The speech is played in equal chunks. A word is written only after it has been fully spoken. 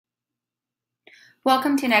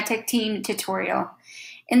Welcome to NetTech Team tutorial.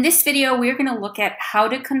 In this video, we're going to look at how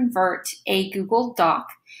to convert a Google Doc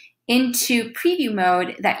into preview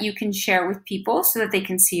mode that you can share with people so that they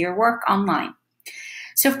can see your work online.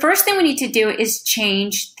 So first thing we need to do is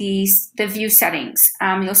change the view settings.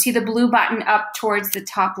 You'll see the blue button up towards the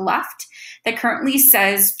top left that currently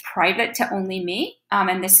says private to only me.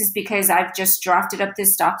 And this is because I've just drafted up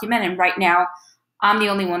this document and right now I'm the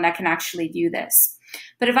only one that can actually view this.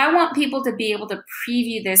 But if I want people to be able to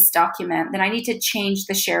preview this document, then I need to change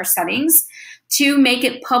the share settings to make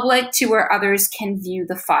it public to where others can view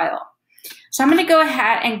the file. So I'm going to go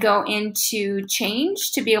ahead and go into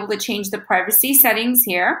change to be able to change the privacy settings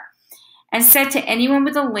here and set to anyone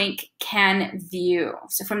with a link can view.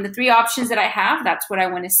 So from the three options that I have, that's what I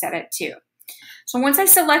want to set it to. So once I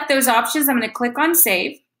select those options, I'm going to click on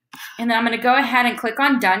save and then I'm going to go ahead and click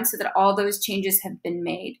on done so that all those changes have been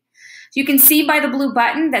made. You can see by the blue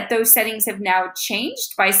button that those settings have now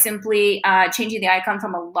changed by simply changing the icon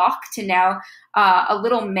from a lock to now a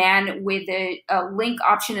little man with a link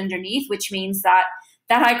option underneath, which means that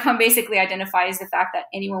that icon basically identifies the fact that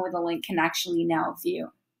anyone with a link can actually now view.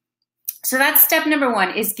 So that's step number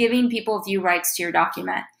one, is giving people view rights to your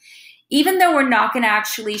document. Even though we're not going to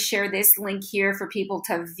actually share this link here for people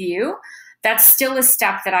to view, that's still a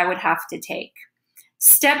step that I would have to take.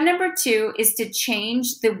 Step number two is to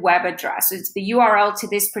change the web address. It's the URL to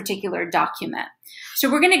this particular document.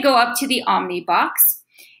 So we're going to go up to the Omni box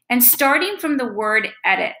and starting from the word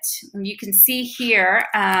edit, and you can see here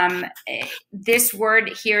this word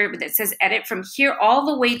here that says edit, from here all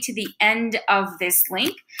the way to the end of this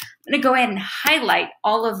link. I'm going to go ahead and highlight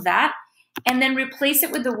all of that and then replace it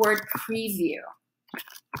with the word preview.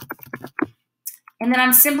 And then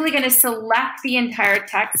I'm simply going to select the entire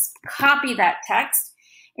text, copy that text,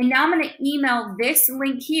 and now I'm going to email this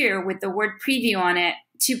link here with the word preview on it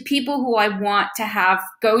to people who I want to have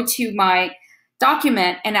go to my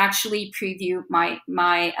document and actually preview my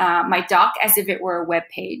doc as if it were a web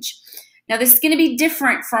page. Now this is going to be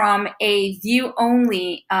different from a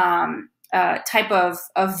view-only type of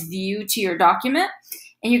view to your document,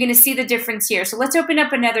 and you're going to see the difference here. So let's open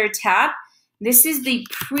up another tab. This is the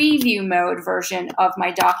preview mode version of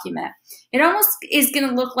my document. It almost is going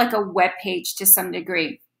to look like a web page to some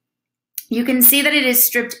degree. You can see that it has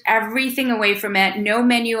stripped everything away from it. No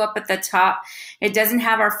menu up at the top. It doesn't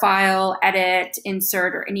have our file, edit,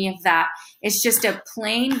 insert, or any of that. It's just a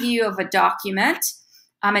plain view of a document.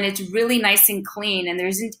 And it's really nice and clean. And there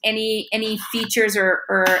isn't any features or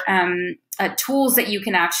tools that you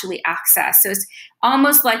can actually access. So it's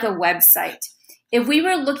almost like a website. If we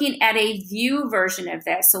were looking at a view version of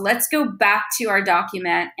this, so let's go back to our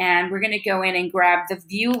document and we're going to go in and grab the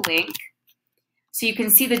view link so you can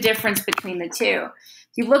see the difference between the two.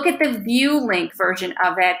 If you look at the view link version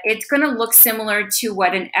of it, it's going to look similar to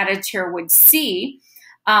what an editor would see,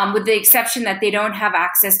 with the exception that they don't have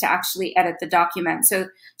access to actually edit the document.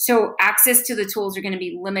 So access to the tools are going to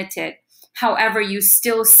be limited. However, you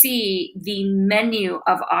still see the menu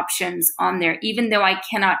of options on there. Even though I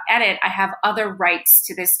cannot edit, I have other rights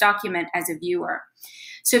to this document as a viewer.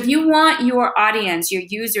 So if you want your audience, your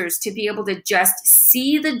users, to be able to just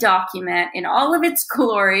see the document in all of its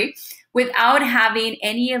glory without having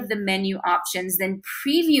any of the menu options, then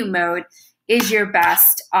preview mode is your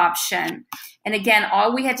best option. And again,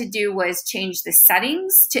 all we had to do was change the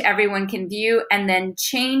settings to everyone can view and then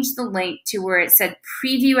change the link to where it said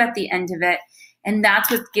preview at the end of it. And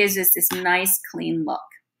that's what gives us this nice, clean look.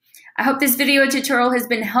 I hope this video tutorial has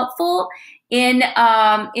been helpful in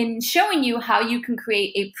showing you how you can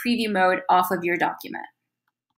create a preview mode off of your document.